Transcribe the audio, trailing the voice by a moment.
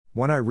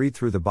When I read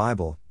through the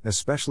Bible,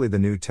 especially the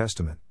New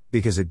Testament,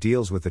 because it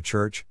deals with the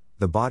church,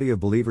 the body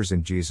of believers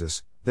in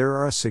Jesus, there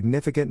are a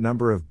significant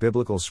number of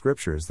biblical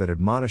scriptures that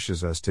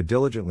admonishes us to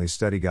diligently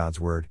study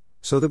God's Word,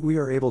 so that we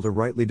are able to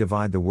rightly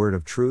divide the word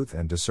of truth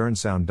and discern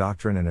sound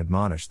doctrine and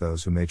admonish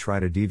those who may try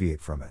to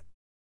deviate from it.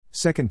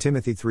 2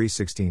 Timothy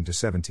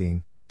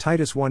 3:16-17,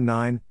 Titus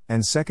 1:9,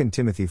 and 2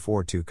 Timothy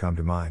 4:2 come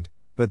to mind,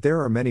 but there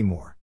are many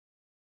more.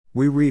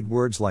 We read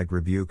words like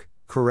rebuke,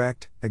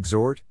 correct,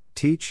 exhort,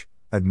 teach,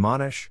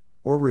 admonish,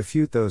 or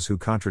refute those who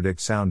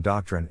contradict sound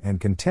doctrine and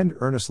contend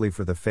earnestly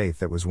for the faith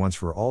that was once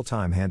for all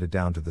time handed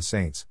down to the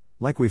saints,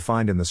 like we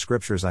find in the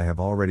scriptures I have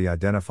already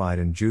identified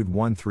in Jude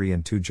 1:3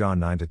 and 2 John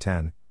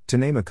 9-10, to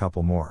name a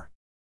couple more.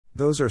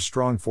 Those are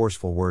strong,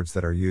 forceful words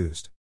that are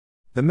used.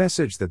 The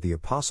message that the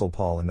Apostle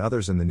Paul and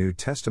others in the New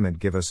Testament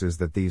give us is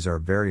that these are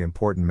very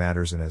important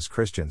matters, and as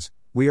Christians,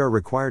 we are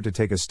required to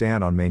take a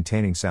stand on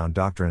maintaining sound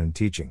doctrine and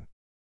teaching.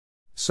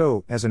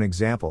 So, as an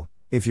example,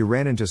 if you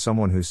ran into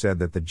someone who said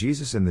that the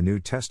Jesus in the New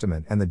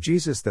Testament and the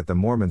Jesus that the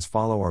Mormons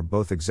follow are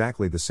both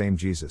exactly the same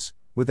Jesus,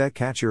 would that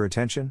catch your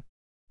attention?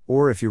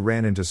 Or if you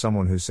ran into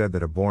someone who said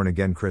that a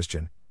born-again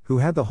Christian, who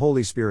had the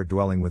Holy Spirit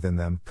dwelling within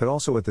them, could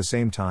also at the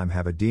same time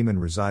have a demon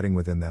residing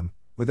within them,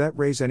 would that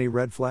raise any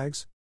red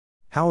flags?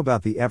 How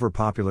about the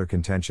ever-popular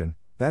contention,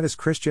 that as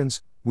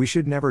Christians, we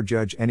should never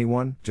judge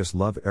anyone, just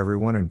love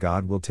everyone and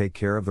God will take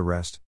care of the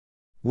rest?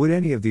 Would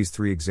any of these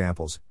three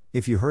examples,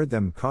 if you heard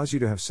them, cause you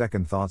to have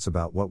second thoughts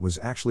about what was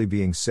actually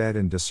being said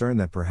and discern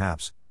that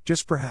perhaps,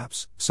 just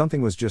perhaps,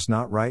 something was just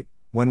not right,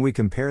 when we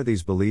compare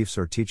these beliefs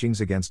or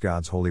teachings against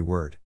God's holy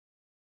word?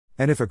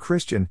 And if a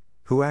Christian,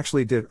 who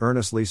actually did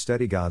earnestly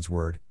study God's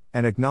Word,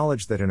 and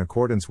acknowledged that in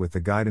accordance with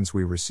the guidance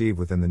we receive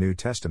within the New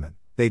Testament,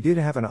 they did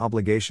have an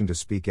obligation to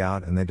speak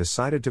out and they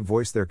decided to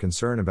voice their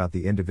concern about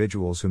the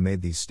individuals who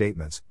made these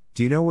statements,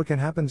 do you know what can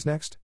happen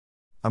next?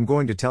 I'm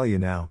going to tell you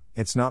now,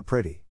 it's not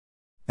pretty.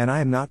 And I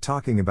am not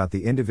talking about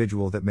the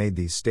individual that made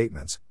these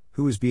statements,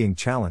 who is being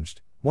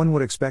challenged. One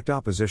would expect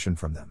opposition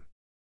from them.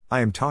 I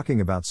am talking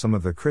about some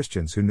of the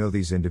Christians who know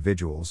these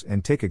individuals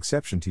and take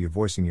exception to you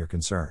voicing your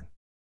concern.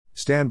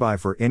 Stand by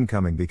for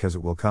incoming, because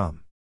it will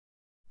come.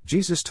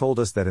 Jesus told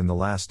us that in the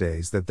last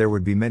days that there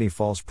would be many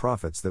false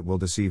prophets that will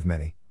deceive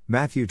many.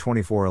 Matthew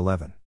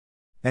 24:11.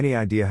 Any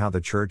idea how the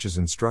church is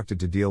instructed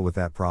to deal with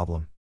that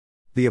problem?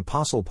 The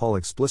Apostle Paul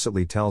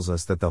explicitly tells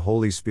us that the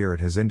Holy Spirit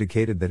has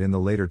indicated that in the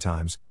later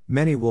times,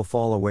 many will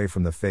fall away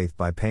from the faith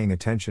by paying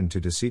attention to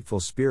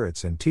deceitful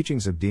spirits and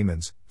teachings of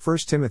demons.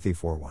 1 Timothy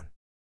 4:1.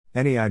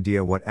 Any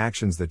idea what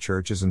actions the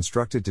church is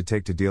instructed to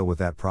take to deal with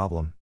that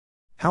problem?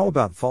 How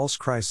about false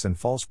Christs and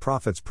false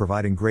prophets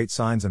providing great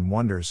signs and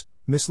wonders,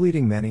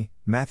 misleading many,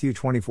 Matthew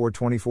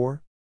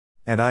 24:24?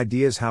 And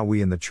ideas how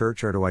we in the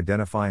church are to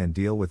identify and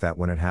deal with that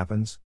when it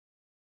happens?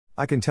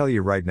 I can tell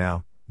you right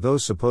now,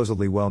 those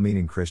supposedly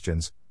well-meaning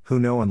Christians, who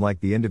know and like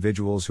the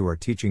individuals who are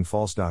teaching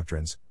false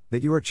doctrines,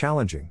 that you are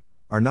challenging,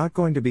 are not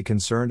going to be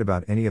concerned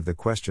about any of the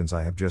questions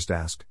I have just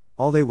asked.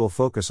 All they will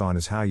focus on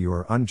is how you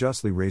are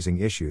unjustly raising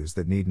issues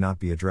that need not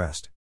be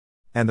addressed.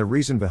 And the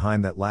reason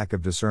behind that lack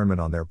of discernment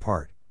on their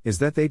part, is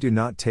that they do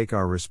not take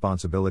our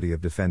responsibility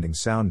of defending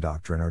sound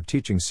doctrine or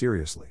teaching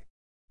seriously.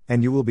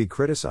 And you will be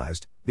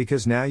criticized,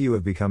 because now you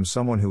have become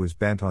someone who is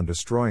bent on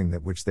destroying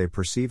that which they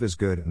perceive as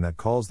good and that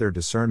calls their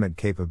discernment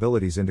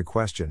capabilities into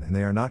question, and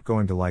they are not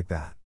going to like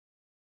that.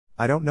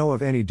 I don't know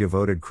of any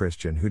devoted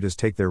Christian who does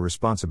take their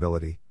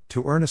responsibility,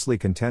 to earnestly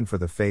contend for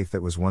the faith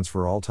that was once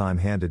for all time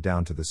handed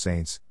down to the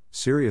saints,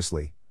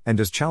 seriously, and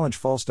does challenge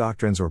false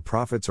doctrines or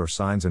prophets or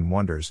signs and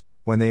wonders,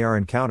 when they are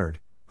encountered,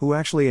 who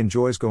actually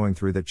enjoys going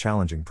through that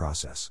challenging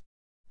process.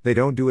 They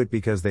don't do it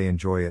because they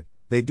enjoy it,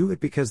 they do it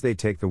because they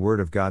take the Word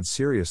of God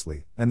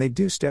seriously, and they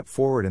do step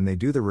forward and they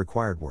do the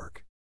required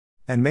work.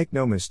 And make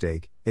no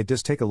mistake, it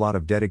does take a lot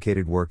of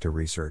dedicated work to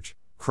research,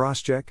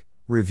 cross-check,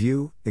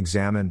 review,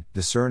 examine,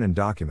 discern and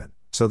document,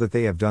 so that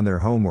they have done their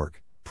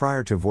homework,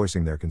 prior to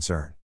voicing their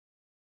concern.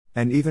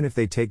 And even if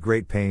they take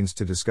great pains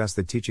to discuss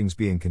the teachings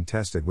being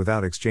contested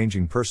without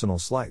exchanging personal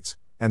slights,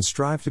 and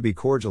strive to be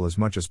cordial as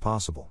much as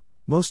possible,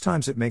 most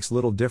times it makes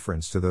little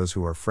difference to those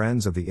who are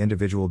friends of the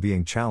individual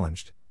being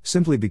challenged,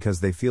 simply because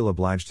they feel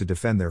obliged to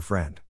defend their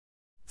friend.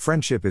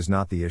 Friendship is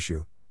not the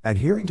issue.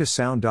 Adhering to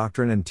sound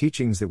doctrine and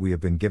teachings that we have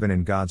been given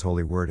in God's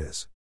holy word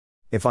is.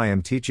 If I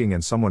am teaching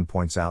and someone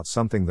points out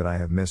something that I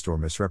have missed or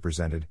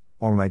misrepresented,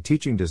 or my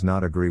teaching does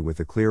not agree with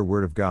the clear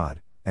word of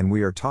God, and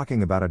we are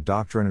talking about a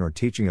doctrine or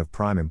teaching of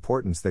prime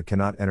importance that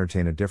cannot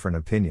entertain a different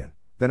opinion,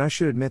 then I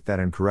should admit that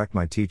and correct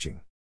my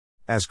teaching.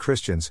 As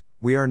Christians,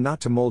 we are not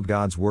to mold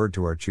God's word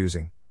to our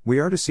choosing, we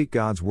are to seek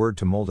God's word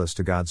to mold us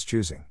to God's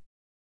choosing.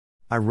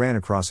 I ran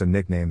across a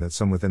nickname that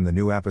some within the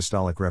New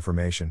Apostolic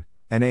Reformation,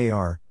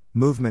 NAR,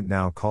 movement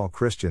now call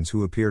Christians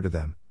who appear to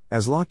them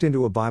as locked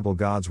into a Bible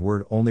God's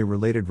word only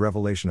related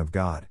revelation of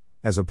God,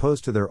 as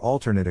opposed to their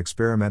alternate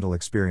experimental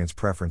experience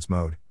preference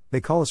mode.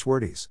 They call us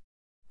wordies.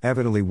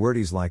 Evidently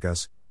wordies like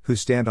us, who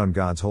stand on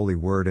God's holy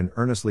word and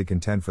earnestly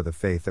contend for the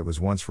faith that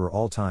was once for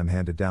all time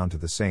handed down to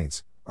the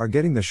saints, are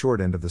getting the short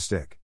end of the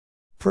stick.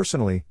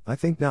 Personally, I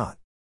think not.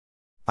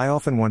 I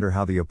often wonder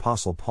how the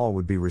Apostle Paul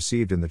would be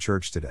received in the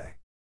church today.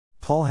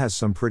 Paul has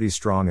some pretty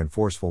strong and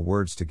forceful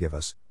words to give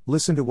us.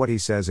 Listen to what he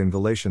says in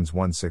Galatians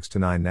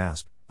 1:6-9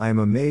 NASB. I am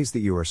amazed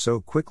that you are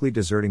so quickly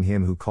deserting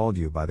him who called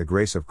you by the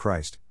grace of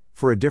Christ,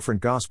 for a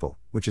different gospel,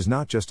 which is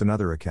not just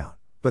another account.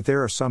 But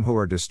there are some who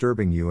are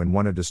disturbing you and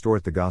want to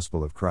distort the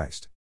gospel of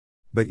Christ.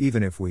 But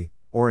even if we,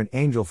 or an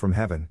angel from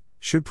heaven,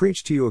 should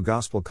preach to you a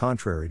gospel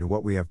contrary to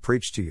what we have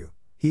preached to you,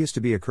 he is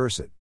to be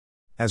accursed.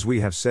 As we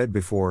have said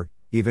before,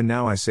 even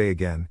now I say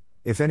again,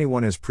 if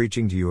anyone is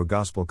preaching to you a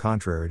gospel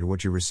contrary to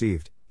what you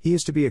received, he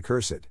is to be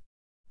accursed.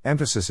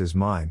 Emphasis is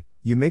mine.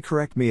 You may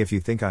correct me if you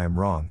think I am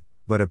wrong,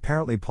 but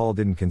apparently Paul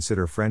didn't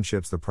consider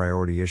friendships the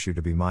priority issue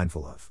to be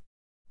mindful of.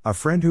 A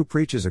friend who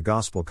preaches a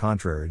gospel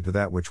contrary to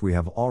that which we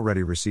have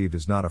already received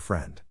is not a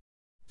friend.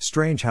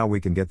 Strange how we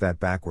can get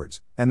that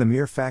backwards, and the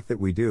mere fact that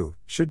we do,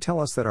 should tell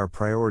us that our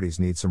priorities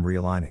need some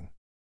realigning.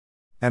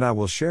 And I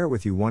will share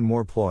with you one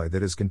more ploy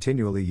that is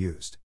continually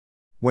used.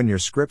 When your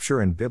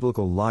scripture and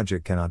biblical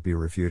logic cannot be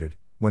refuted,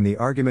 when the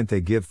argument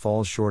they give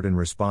falls short in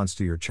response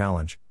to your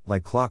challenge,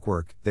 like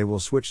clockwork, they will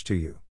switch to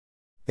you.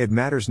 It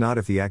matters not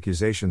if the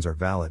accusations are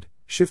valid,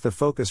 shift the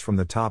focus from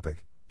the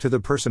topic, to the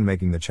person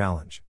making the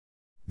challenge.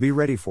 Be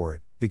ready for it,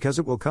 because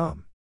it will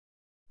come.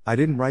 I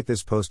didn't write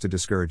this post to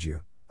discourage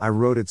you, I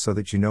wrote it so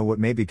that you know what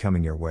may be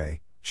coming your way,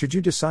 should you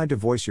decide to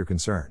voice your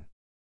concern.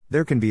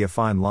 There can be a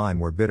fine line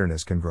where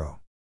bitterness can grow.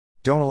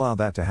 Don't allow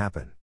that to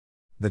happen.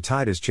 The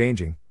tide is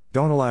changing,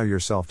 don't allow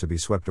yourself to be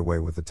swept away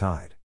with the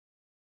tide.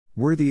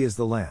 Worthy is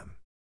the Lamb.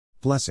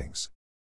 Blessings.